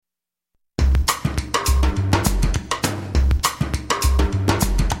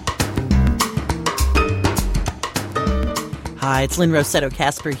Hi, it's Lynn Rossetto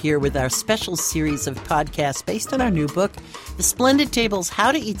Kasper here with our special series of podcasts based on our new book, The Splendid Tables,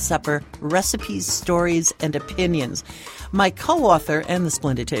 How to Eat Supper, Recipes, Stories, and Opinions. My co-author and The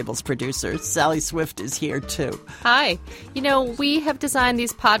Splendid Tables producer, Sally Swift, is here too. Hi. You know, we have designed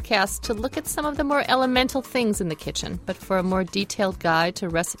these podcasts to look at some of the more elemental things in the kitchen, but for a more detailed guide to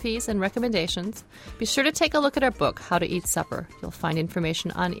recipes and recommendations, be sure to take a look at our book, How to Eat Supper. You'll find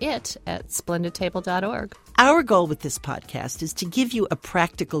information on it at splendidtable.org. Our goal with this podcast is to give you a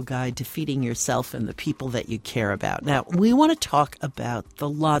practical guide to feeding yourself and the people that you care about. Now, we want to talk about the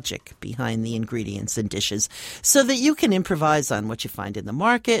logic behind the ingredients and dishes so that you can improvise on what you find in the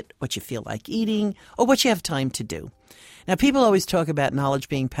market, what you feel like eating, or what you have time to do. Now, people always talk about knowledge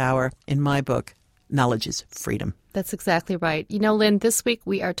being power. In my book, knowledge is freedom. That's exactly right. You know, Lynn, this week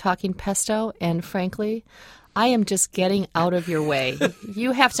we are talking pesto, and frankly, I am just getting out of your way.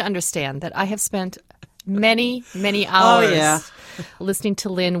 You have to understand that I have spent many hours listening to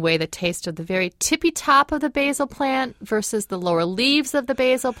Lynn weigh the taste of the very tippy top of the basil plant versus the lower leaves of the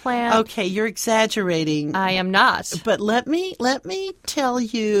basil plant. Okay, you're exaggerating. I am not. But let me tell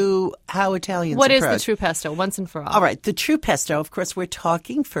you how Italians What approach. is the true pesto, once and for all? All right, the true pesto, of course, we're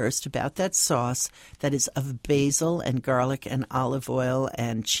talking first about that sauce that is of basil and garlic and olive oil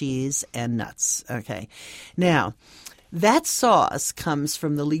and cheese and nuts. Okay, now, that sauce comes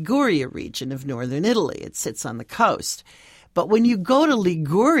from the Liguria region of northern Italy. It sits on the coast. But when you go to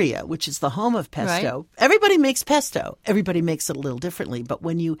Liguria, which is the home of pesto, right, everybody makes pesto. Everybody makes it a little differently. But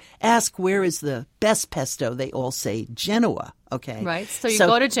when you ask where is the best pesto, they all say Genoa. Okay. Right. So you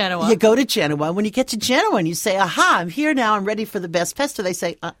go to Genoa. You go to Genoa. When you get to Genoa and you say, aha, I'm here now, I'm ready for the best pesto, they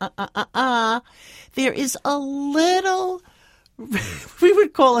say, There is a little, we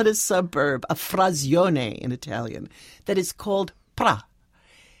would call it a suburb, a frazione in Italian, that is called Pra.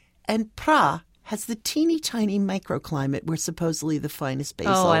 And Pra has the teeny tiny microclimate where supposedly the finest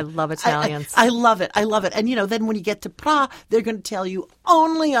basil. Oh, I love Italians. I love it. I love it. And, you know, then when you get to Pra, they're going to tell you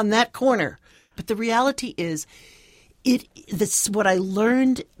only on that corner. But the reality is, what I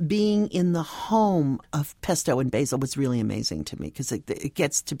learned being in the home of pesto and basil was really amazing to me because it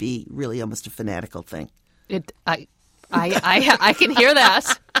gets to be really almost a fanatical thing. I can hear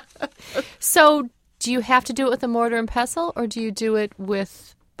that. So do you have to do it with a mortar and pestle, or do you do it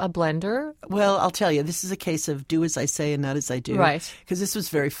with a blender? Well, I'll tell you, this is a case of do as I say and not as I do. Right. Because this was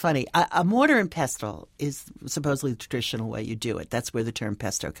very funny. A mortar and pestle is supposedly the traditional way you do it. That's where the term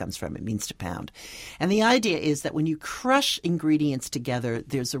pesto comes from. It means to pound. And the idea is that when you crush ingredients together,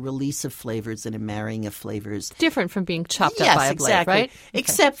 there's a release of flavors and a marrying of flavors. Different from being chopped up by a blade, exactly. right?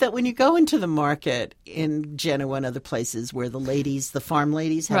 Except that when you go into the market in Genoa and other places where the farm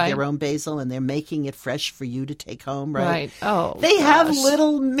ladies have their own basil and they're making it fresh for you to take home, right? Right. Oh, they have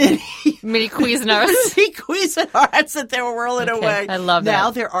little mini Cuisinarts. mini Cuisinarts that they were whirling away. I love that.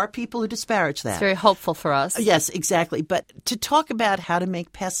 Now there are people who disparage that. It's very hopeful for us. Yes, exactly. But to talk about how to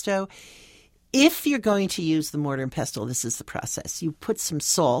make pesto, if you're going to use the mortar and pestle, this is the process. You put some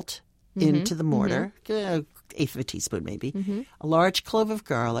salt into the mortar, eighth of a teaspoon maybe, a large clove of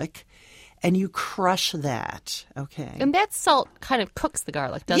garlic, and you crush that, okay? And that salt kind of cooks the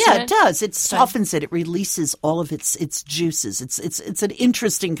garlic, doesn't it? Yeah, it does. It softens it. It releases all of its juices. It's an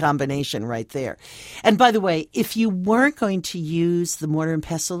interesting combination right there. And by the way, if you weren't going to use the mortar and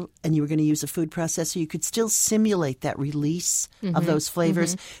pestle and you were going to use a food processor, you could still simulate that release of those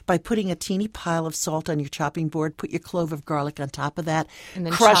flavors by putting a teeny pile of salt on your chopping board, put your clove of garlic on top of that, and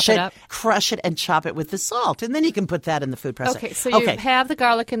then crush chop it up. Crush it, and chop it with the salt. And then you can put that in the food processor. Okay, so you have the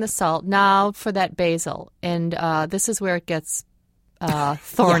garlic and the salt. Now for that basil, and this is where it gets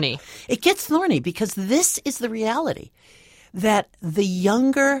thorny. Yeah. It gets thorny because this is the reality, that the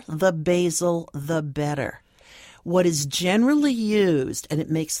younger the basil, the better. What is generally used, and it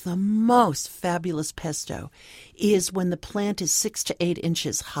makes the most fabulous pesto, is when the plant is 6 to 8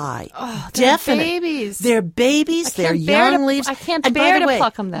 inches high. Oh, they're babies. They're babies. They're young leaves. I can't bear to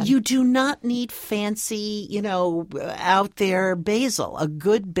pluck them then. You do not need fancy, out there basil. A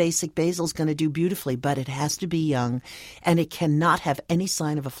good basic basil is going to do beautifully, but it has to be young, and it cannot have any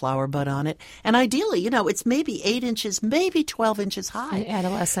sign of a flower bud on it. And ideally, it's maybe 8 inches, maybe 12 inches high.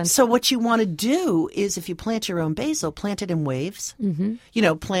 Adolescent. So what you want to do is if you plant your own basil, plant it in waves.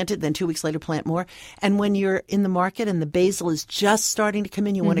 Plant it, then 2 weeks later plant more. And when you're in the market and the basil is just starting to come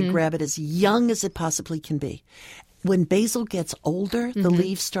in, you want to grab it as young as it possibly can be. When basil gets older, the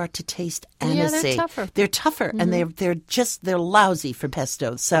leaves start to taste anisey. Yeah, they're tougher. They're tougher, and they're lousy for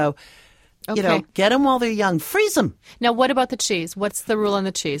pesto. So, get them while they're young. Freeze them. Now, what about the cheese? What's the rule on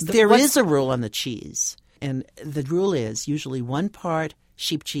the cheese? There is a rule on the cheese, and the rule is usually 1 part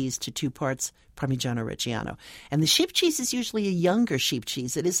sheep cheese to 2 parts Parmigiano Reggiano. And the sheep cheese is usually a younger sheep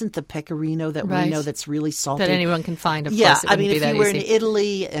cheese. It isn't the Pecorino that we know that's really salty. That anyone can find, of yeah, course. I mean, if you were in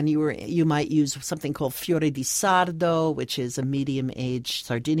Italy and you might use something called Fiore di Sardo, which is a medium-aged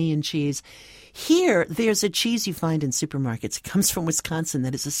Sardinian cheese. Here, there's a cheese you find in supermarkets. It comes from Wisconsin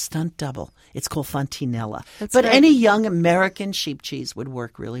that is a stunt double. It's called Fontinella. But any young American sheep cheese would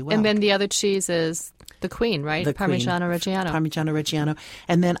work really well. And then the other cheese is the queen, right? The Parmigiano Reggiano. Parmigiano Reggiano.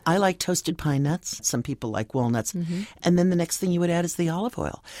 And then I like toasted pine nuts. Some people like walnuts. Mm-hmm. And then the next thing you would add is the olive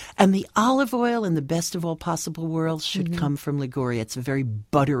oil. And the olive oil in the best of all possible worlds should come from Liguria. It's a very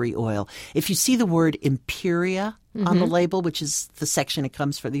buttery oil. If you see the word Imperia on the label, which is the section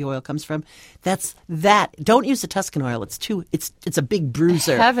the oil comes from, that's that. Don't use the Tuscan oil. It's a big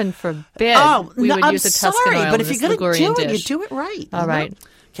bruiser. Heaven forbid we would use the Tuscan oil. But if you're going to do it, dish. you do it right. All right.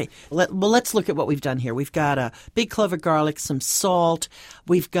 Okay, let's look at what we've done here. We've got a big clove of garlic, some salt.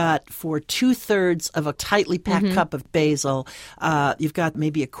 We've got for 2/3 of a tightly packed cup of basil. You've got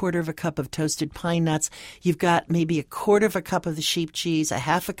maybe 1/4 cup of toasted pine nuts. You've got maybe 1/4 cup of the sheep cheese,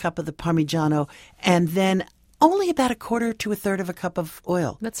 1/2 cup of the Parmigiano, and then only about 1/4 to 1/3 cup of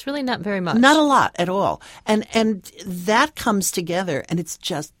oil. That's really not very much. Not a lot at all. And that comes together, and it's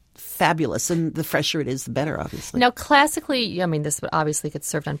just fabulous. And the fresher it is, the better, obviously. Now, classically, I mean, this would obviously get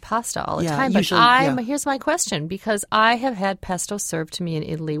served on pasta all the time. But usually, here's my question, because I have had pesto served to me in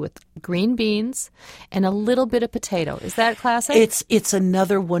Italy with green beans and a little bit of potato. Is that classic? It's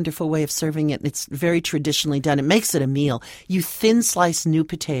another wonderful way of serving it. It's very traditionally done. It makes it a meal. You thin slice new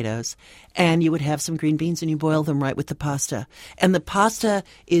potatoes, and you would have some green beans, and you boil them right with the pasta. And the pasta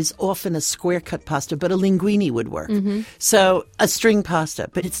is often a square-cut pasta, but a linguine would work. Mm-hmm. So a string pasta,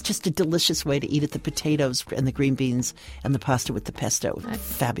 but it's just a delicious way to eat it. The potatoes and the green beans and the pasta with the pesto.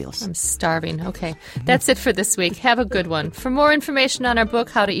 Fabulous. I'm starving. Okay. That's it for this week. Have a good one. For more information on our book,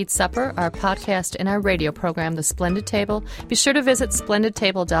 How to Eat Supper, our podcast, and our radio program, The Splendid Table, be sure to visit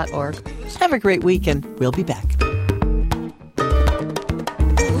splendidtable.org. Have a great weekend. We'll be back.